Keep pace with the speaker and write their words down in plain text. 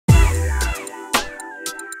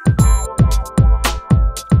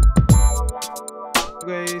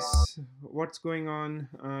what's going on?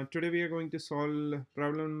 Today we are going to solve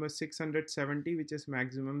problem number 670, which is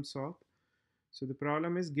maximum swap. So the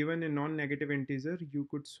problem is, given a non-negative integer, you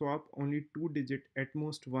could swap only two digit at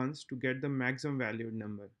most once to get the maximum valued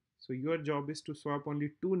number. So your job is to swap only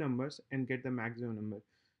two numbers and get the maximum number.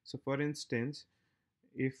 So for instance,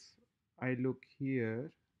 if I look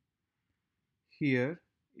here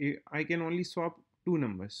I can only swap two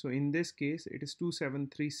numbers. So in this case it is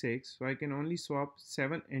 2736, so I can only swap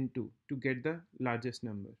 7 and 2 to get the largest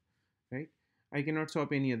number, right? I cannot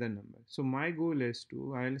swap any other number. So my goal is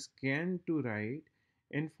to, I'll scan to right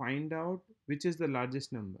and find out which is the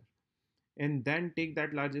largest number, and then take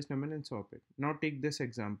that largest number and swap it. Now take this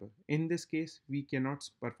example. In this case we cannot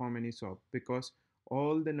perform any swap because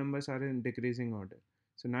all the numbers are in decreasing order.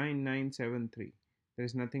 So 9973, there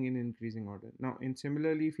is nothing in increasing order. Now in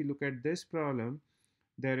similarly, if you look at this problem,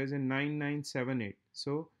 there is a 9978.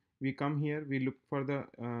 So we come here, we look for the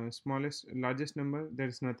largest number. There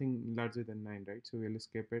is nothing larger than 9, right? So we'll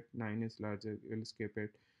skip it. 9 is larger, we'll skip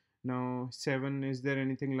it. Now 7, is there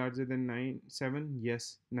anything larger than 9? 7,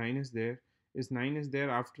 yes, 9 is there. Is 9 is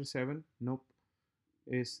there after 7? Nope.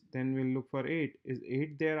 Is, then we'll look for 8. Is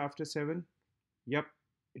 8 there after 7? Yep,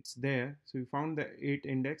 it's there. So we found the 8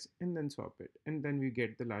 index and then swap it, and then we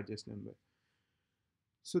get the largest number.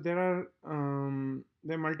 So there are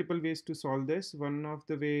multiple ways to solve this. One of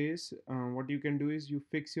the ways, what you can do is you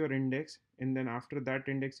fix your index, and then after that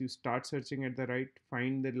index you start searching at the right,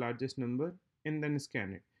 find the largest number, and then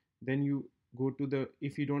scan it. Then you go to the,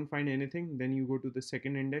 if you don't find anything, then you go to the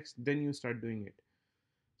second index, then you start doing it.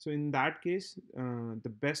 So in that case,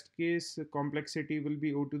 the best case complexity will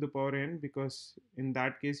be O to the power n, because in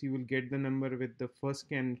that case you will get the number with the first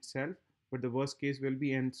scan itself, but the worst case will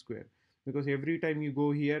be n square, because every time you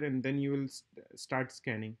go here and then you will start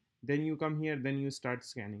scanning, then you come here, then you start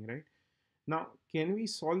scanning, right? Now can we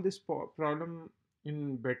solve this problem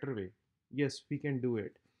in better way? Yes, we can do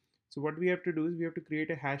it. So what we have to do is we have to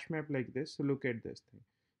create a hash map like this. So look at this thing.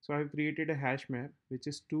 So I've created a hash map, which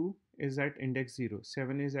is 2 is at index 0,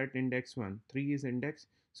 7 is at index 1, 3 is index,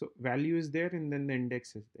 so value is there and then the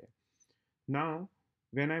index is there. Now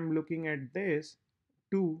when I'm looking at this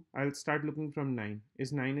 2, I'll start looking from 9.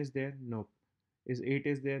 Is 9 is there? Nope. Is 8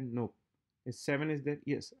 is there? Nope. Is 7 is there?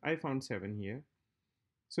 Yes, I found 7 here.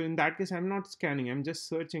 So in that case I'm not scanning, I'm just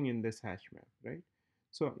searching in this hash map, right?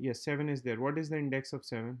 So yes, 7 is there. What is the index of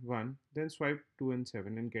 7? 1. Then swipe 2 and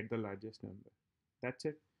 7 and get the largest number. That's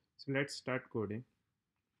it. So let's start coding.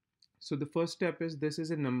 So the first step is, this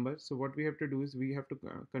is a number. So what we have to do is we have to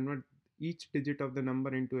convert each digit of the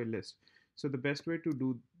number into a list. So the best way to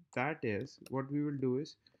do that is, what we will do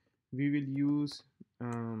is we will use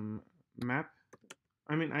map.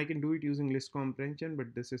 I mean, I can do it using list comprehension,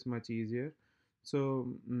 but this is much easier.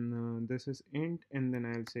 So this is int, and then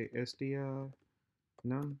I'll say str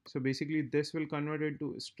num. So basically this will convert it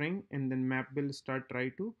to string, and then map will start try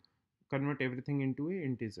to convert everything into a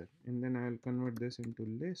integer, and then I'll convert this into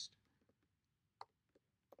list.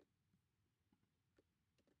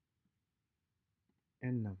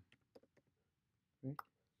 And num, right?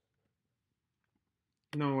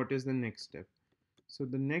 Now what is the next step? So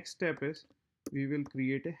the next step is we will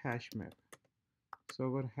create a hash map. So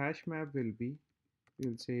our hash map will be,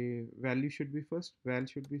 we'll say value should be first, val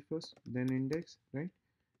should be first, then index, right?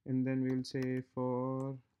 And then we'll say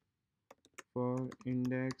for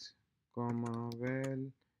index comma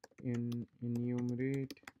val in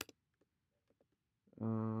enumerate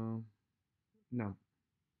num.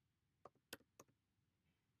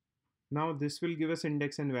 Now this will give us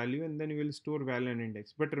index and value, and then we will store val and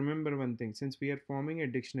index. But remember one thing, since we are forming a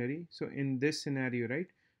dictionary, so in this scenario, right,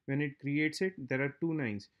 when it creates it, there are 2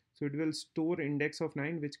 9s. So it will store index of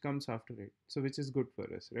 9 which comes after it. So which is good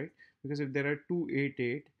for us, right? Because if there are 2 8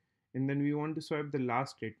 8, and then we want to swipe the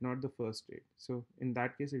last 8, not the first 8. So in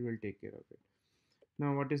that case, it will take care of it.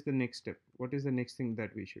 Now what is the next step? What is the next thing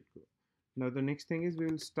that we should go? Now the next thing is we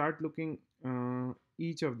will start looking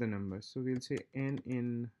each of the numbers. So we'll say n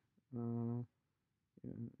in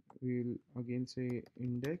we'll again say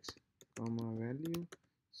index comma value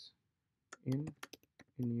in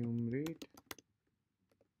enumerate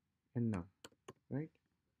and num, right?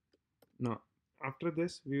 Now after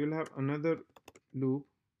this we will have another loop.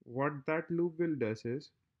 What that loop will does is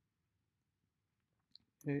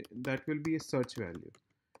that will be a search value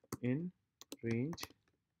in range,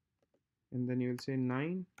 and then you will say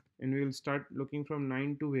 9, and we will start looking from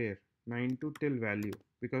 9 to where? 9 to till value,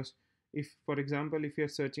 because if, for example, if you are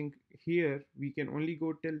searching here, we can only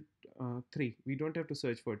go till 3. We don't have to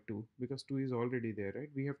search for 2 because 2 is already there, right?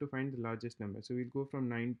 We have to find the largest number. So we'll go from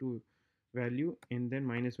 9 to value and then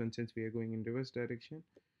 -1, since we are going in reverse direction.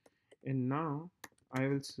 And now I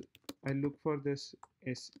look for this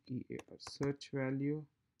SEAR, search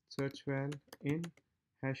val in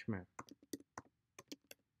hash map.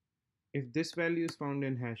 If this value is found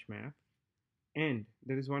in hash map, and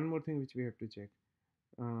there is one more thing which we have to check,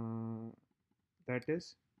 that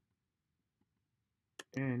is,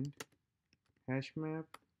 and hash map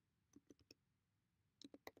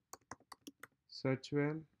search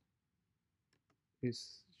val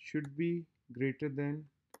should be greater than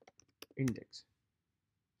index.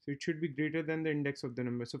 So it should be greater than the index of the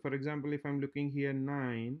number. So for example, if I'm looking here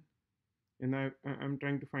 9, and I'm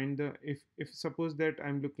trying to find the, if suppose that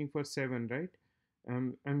I'm looking for 7, right?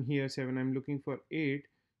 I'm here 7, I'm looking for 8.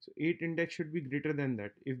 So 8 index should be greater than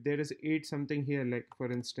that. If there is 8 something here, like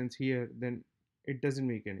for instance here, then it doesn't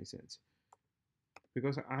make any sense,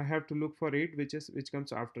 because I have to look for 8 which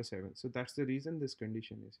comes after 7. So that's the reason this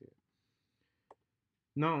condition is here.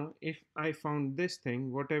 Now if I found this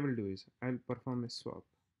thing, what I will do is I'll perform a swap.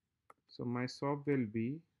 So my swap will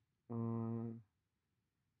be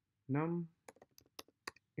num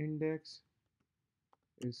index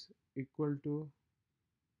is equal to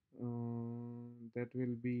that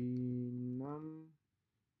will be num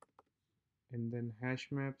and then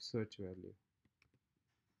hash map search value,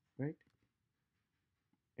 right?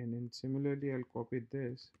 And then similarly I'll copy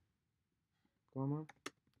this, comma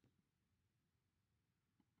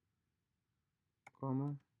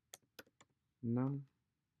num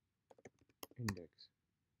index.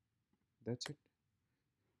 That's it.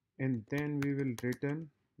 And then we will return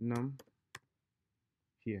num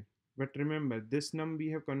here. But remember, this num we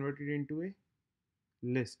have converted into a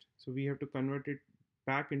list, so we have to convert it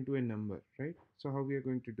back into a number, right? So how we are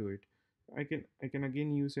going to do it? I can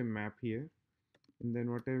again use a map here, and then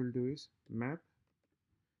what I will do is map,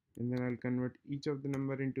 and then I'll convert each of the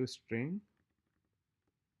number into a string,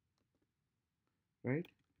 right?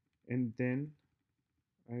 And then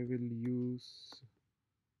I will use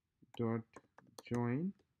dot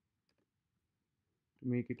join to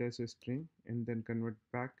make it as a string, and then convert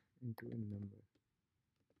back into a number,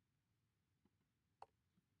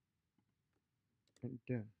 and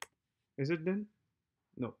done. Is it done?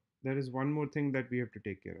 No, there is one more thing that we have to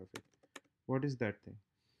take care of it. What is that thing?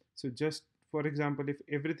 So just for example, if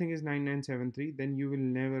everything is 9973, then you will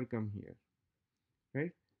never come here,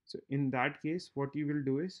 right? So in that case, what you will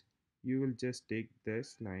do is you will just take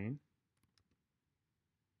this line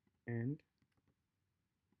and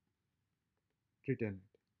return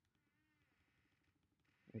it.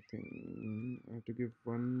 I think I have to give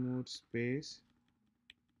one more space,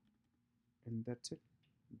 and that's it,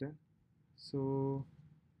 done. So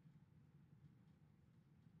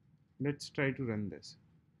let's try to run this.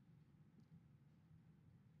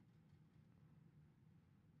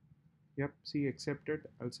 Yep, see, accepted.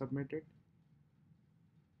 I'll submit it,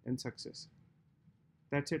 and success.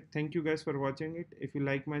 That's it. Thank you guys for watching it. If you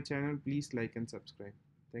like my channel, please like and subscribe.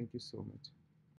 Thank you so much.